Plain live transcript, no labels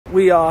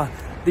we are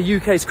the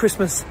UK's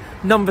Christmas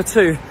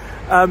 #2.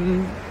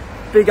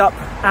 Big up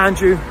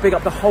Andrew, big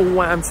up the whole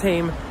Wham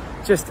team.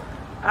 Just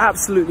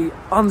absolutely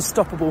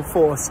unstoppable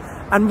force,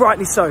 and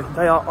rightly so.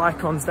 They are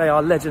icons, they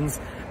are legends,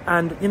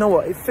 and you know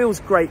what, it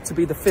feels great to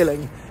be the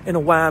filling in a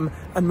Wham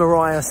and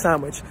Mariah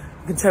sandwich,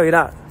 I can tell you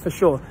that for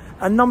sure.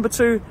 And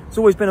 #2 has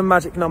always been a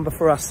magic number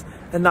for us,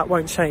 and that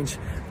won't change.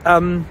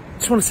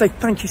 Just want to say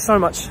thank you so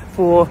much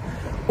for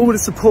all the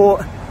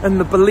support and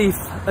the belief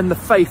and the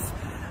faith.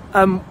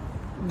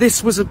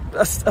 This was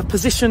a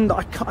position that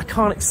I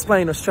can't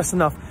explain or stress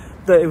enough,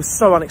 that it was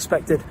so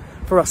unexpected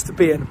for us to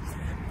be in.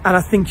 And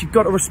I think you've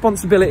got a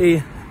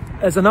responsibility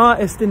as an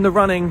artist in the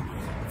running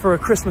for a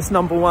Christmas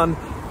 #1.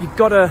 You've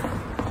got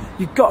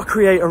to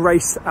create a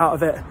race out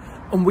of it.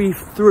 And we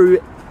threw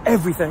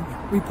everything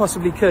we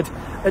possibly could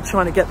at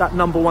trying to get that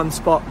 #1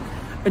 spot.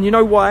 And you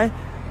know why?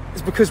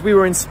 It's because we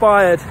were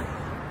inspired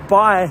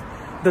by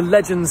the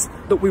legends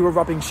that we were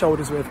rubbing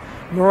shoulders with.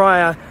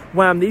 Mariah,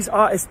 Wham, these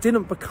artists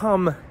didn't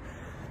become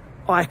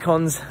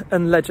icons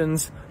and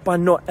legends by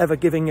not ever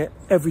giving it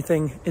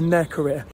everything in their career.